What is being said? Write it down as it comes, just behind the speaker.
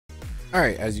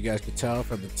Alright, as you guys can tell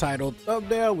from the title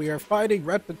thumbnail, we are fighting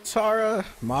Red Potara,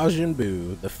 Majin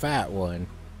Buu, the fat one.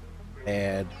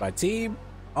 And my team,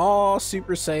 all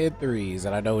Super Saiyan 3s.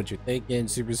 And I know what you're thinking,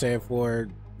 Super Saiyan 4,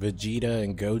 Vegeta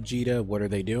and Gogeta, what are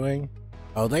they doing?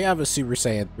 Oh, they have a Super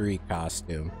Saiyan 3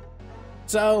 costume.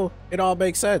 So, it all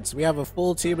makes sense. We have a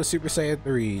full team of Super Saiyan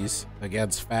 3s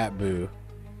against Fat Buu.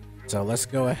 So let's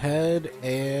go ahead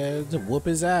and whoop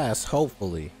his ass,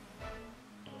 hopefully.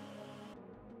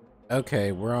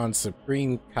 Okay, we're on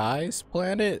Supreme Kai's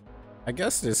planet. I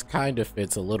guess this kind of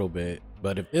fits a little bit,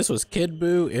 but if this was Kid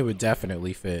Buu, it would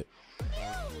definitely fit.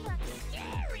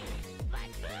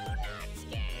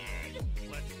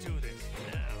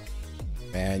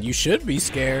 Man, you should be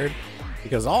scared,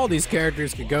 because all these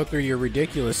characters can go through your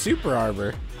ridiculous super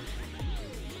armor.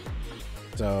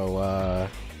 So,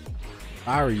 if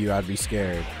I were you, I'd be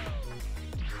scared.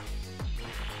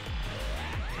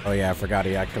 Oh yeah, I forgot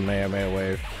he had Kamehameha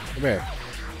Wave. Come here.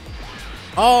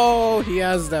 Oh, he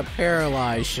has that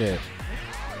paralyzed shit.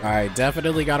 Alright,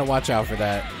 definitely gotta watch out for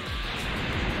that.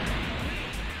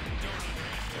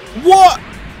 What?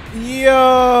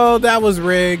 Yo, that was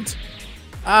rigged.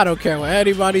 I don't care what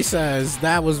anybody says.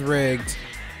 That was rigged.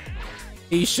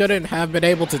 He shouldn't have been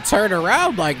able to turn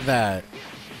around like that.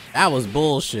 That was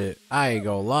bullshit. I ain't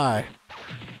gonna lie.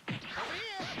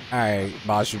 Alright,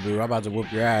 Majin Buu, I'm about to whoop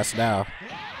your ass now.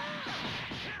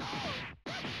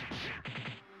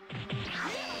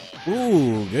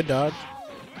 Ooh, good dodge.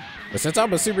 But since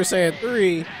I'm a Super Saiyan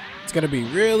 3, it's gonna be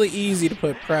really easy to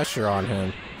put pressure on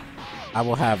him. I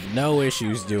will have no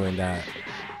issues doing that.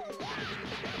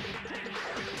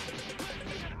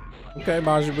 Okay,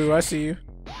 Majin Buu, I see you.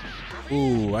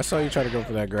 Ooh, I saw you try to go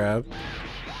for that grab.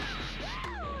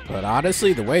 But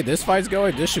honestly, the way this fight's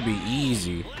going, this should be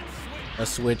easy.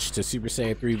 Let's switch to Super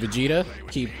Saiyan 3 Vegeta.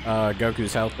 Keep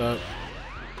Goku's health up.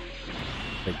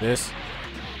 Like this.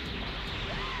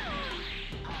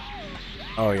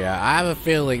 Oh yeah, I have a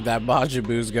feeling that Majin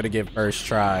Buu's gonna get first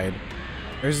tried.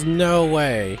 There's no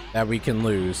way that we can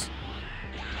lose.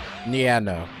 Yeah,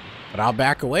 no. But I'll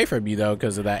back away from you though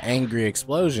because of that angry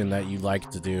explosion that you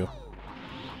like to do.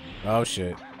 Oh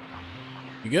shit.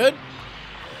 You good?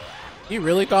 You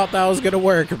really thought that was gonna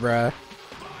work, bruh.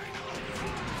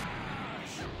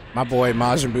 My boy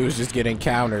Majin Buu's just getting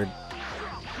countered.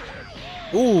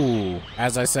 Ooh,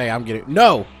 as I say, I'm getting...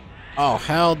 No! Oh,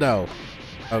 hell no.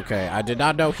 Okay, I did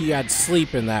not know he had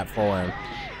sleep in that form.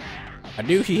 I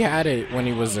knew he had it when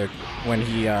he was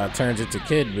turns into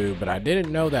Kid Buu, but I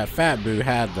didn't know that Fat Buu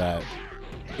had that.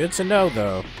 Good to know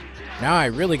though. Now I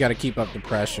really gotta keep up the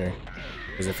pressure.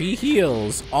 Because if he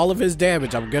heals all of his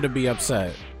damage, I'm gonna be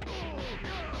upset.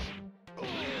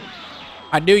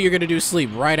 I knew you're gonna do sleep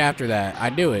right after that. I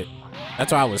knew it.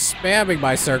 That's why I was spamming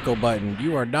my circle button.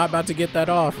 You are not about to get that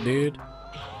off, dude.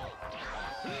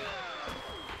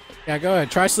 Yeah, go ahead.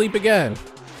 Try sleep again.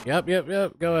 Yep.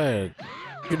 Go ahead.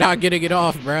 You're not getting it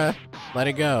off, bruh. Let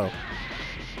it go.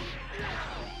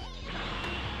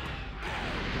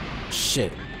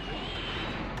 Shit.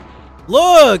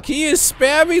 Look, he is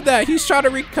spamming that. He's trying to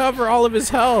recover all of his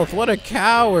health. What a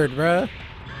coward, bruh.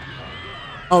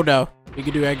 Oh no. He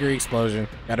can do angry explosion.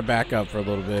 Gotta back up for a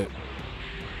little bit.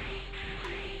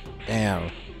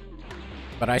 Damn.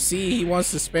 But I see he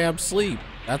wants to spam sleep.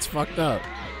 That's fucked up.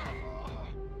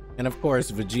 And of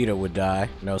course, Vegeta would die.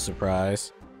 No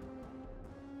surprise.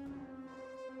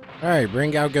 Alright,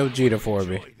 bring out Gogeta for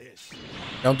me.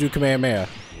 Don't do Kamehameha.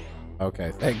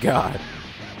 Okay, thank God.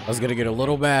 I was gonna get a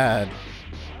little mad.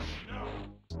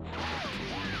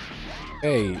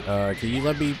 Hey, can you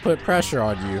let me put pressure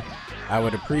on you? I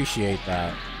would appreciate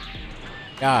that.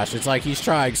 Gosh, it's like he's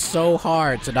trying so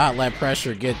hard to not let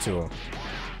pressure get to him.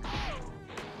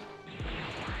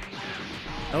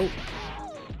 Nope.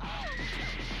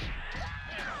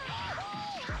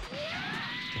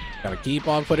 Gotta keep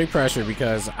on putting pressure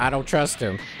because I don't trust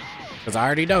him. Because I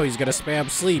already know he's gonna spam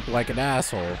sleep like an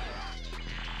asshole.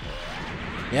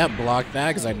 Yep, block that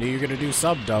because I knew you were gonna do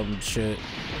some dumb shit.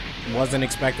 Wasn't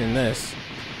expecting this.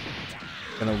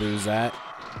 Gonna lose that.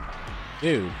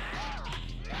 Dude.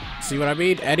 See what I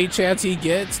mean? Any chance he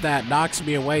gets that knocks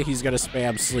me away, he's gonna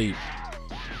spam sleep.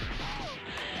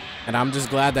 And I'm just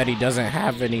glad that he doesn't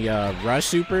have any rush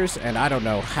supers. And I don't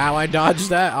know how I dodged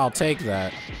that. I'll take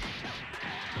that.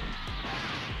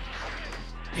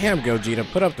 Damn, Gogeta,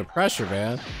 put up the pressure,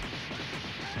 man.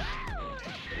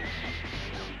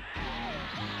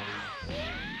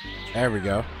 There we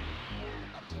go.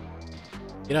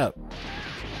 Get up.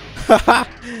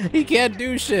 He can't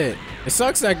do shit. It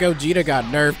sucks that Gogeta got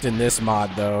nerfed in this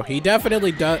mod, though. He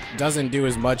definitely doesn't do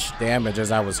as much damage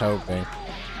as I was hoping.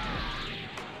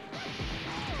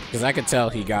 Because I could tell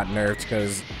he got nerfed,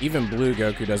 because even Blue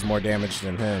Goku does more damage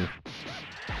than him.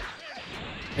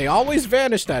 They always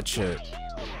vanish that shit.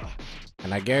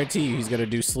 And I guarantee you he's gonna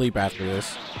do sleep after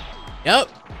this. Yep.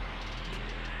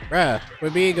 Bruh, we're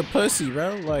being a pussy,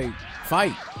 bro. Like,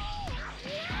 fight.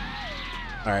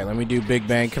 Alright, let me do Big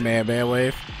Bang Command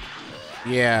Wave.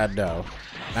 Yeah, no.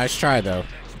 Nice try, though.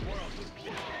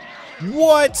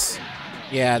 What?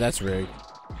 Yeah, that's rigged.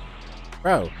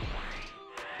 Bro.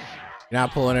 You're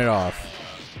not pulling it off.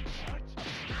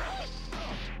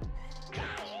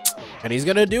 And he's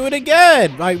gonna do it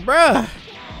again! Like, bruh.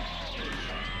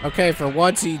 Okay, for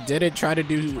once he didn't try to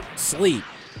do sleep.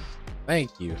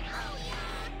 Thank you.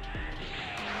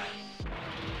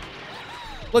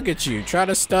 Look at you, try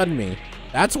to stun me.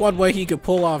 That's one way he could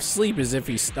pull off sleep, is if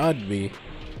he stunned me.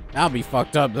 That'll be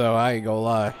fucked up though, I ain't gonna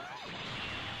lie.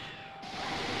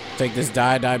 Take this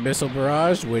Die Missile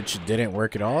Barrage, which didn't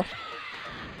work at all.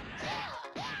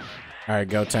 Alright,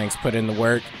 go Tanks, put in the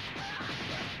work.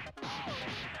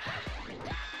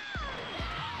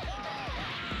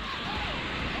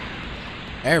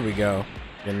 There we go.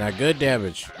 Getting that good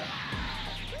damage.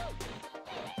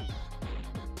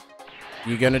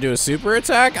 You gonna do a super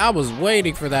attack? I was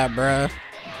waiting for that, bruh.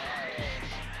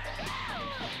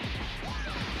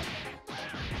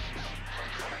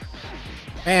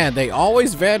 Man, they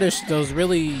always vanish those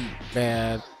really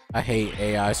bad. I hate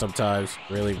AI sometimes.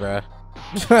 Really, bruh.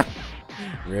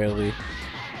 Really.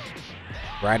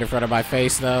 Right in front of my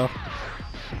face, though.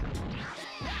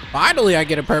 Finally, I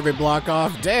get a perfect block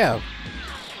off. Damn.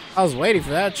 I was waiting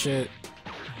for that shit.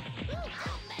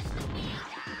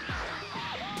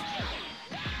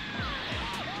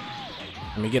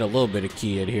 Let me get a little bit of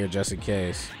ki in here just in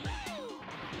case.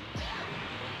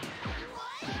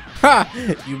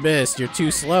 Ha! You missed. You're too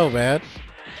slow, man.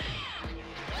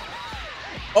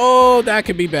 Oh, that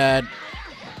could be bad.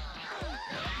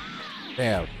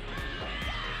 Damn.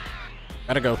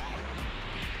 Gotta go.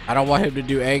 I don't want him to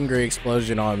do angry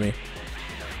explosion on me.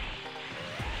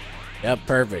 Yep,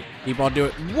 perfect. Keep on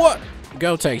doing. What?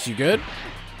 Go Tanks, you good?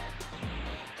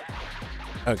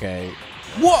 Okay.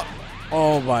 What?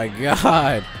 Oh my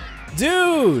god.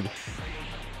 Dude!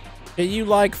 Can you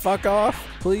like fuck off,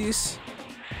 please?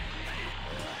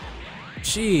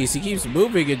 Jeez, he keeps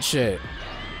moving and shit.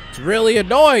 It's really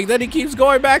annoying. Then he keeps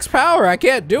going max power. I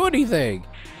can't do anything.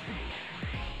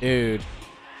 Dude.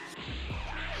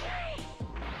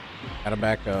 Gotta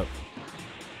back up.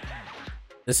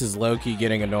 This is low-key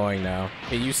getting annoying now.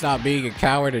 Can you stop being a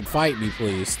coward and fight me,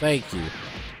 please? Thank you.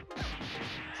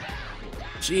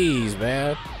 Jeez,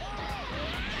 man.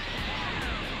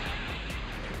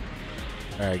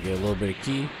 Alright, get a little bit of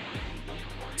ki.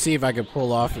 See if I can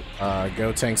pull off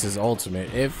Go Tanks'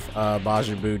 ultimate if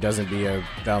Majin Buu doesn't be a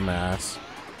dumbass.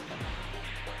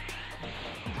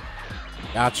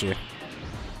 Gotcha.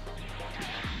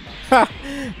 Ha!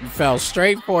 You fell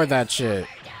straight for that shit.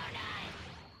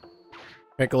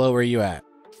 Piccolo, where you at?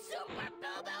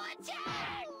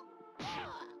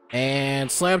 And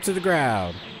slam to the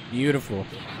ground. Beautiful.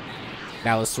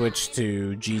 Now let's switch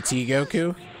to GT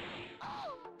Goku.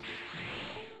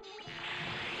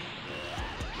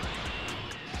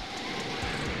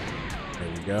 There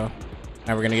we go.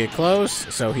 Now we're gonna get close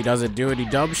so he doesn't do any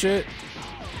dumb shit.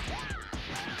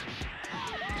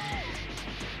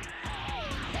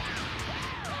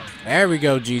 There we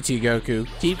go, GT Goku.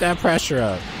 Keep that pressure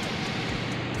up.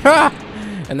 Ha!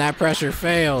 And that pressure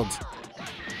failed.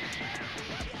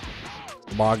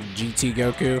 Log GT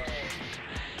Goku.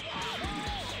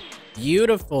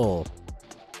 Beautiful.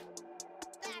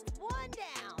 That's one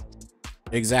down.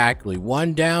 Exactly.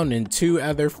 One down and two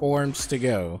other forms to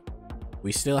go.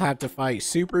 We still have to fight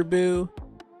Super Buu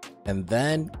and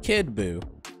then Kid Buu.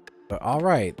 But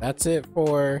alright, that's it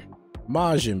for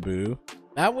Majin Buu.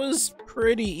 That was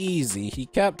pretty easy. He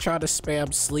kept trying to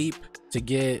spam sleep to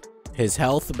get his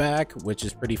health back, which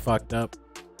is pretty fucked up.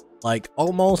 Like,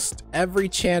 almost every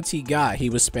chance he got, he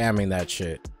was spamming that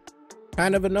shit.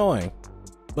 Kind of annoying.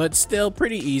 But still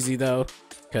pretty easy though,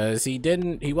 because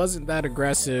he wasn't that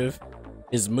aggressive.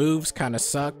 His moves kind of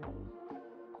suck.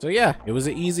 So yeah, it was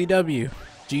an easy W.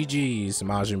 GG's,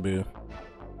 Majin Buu.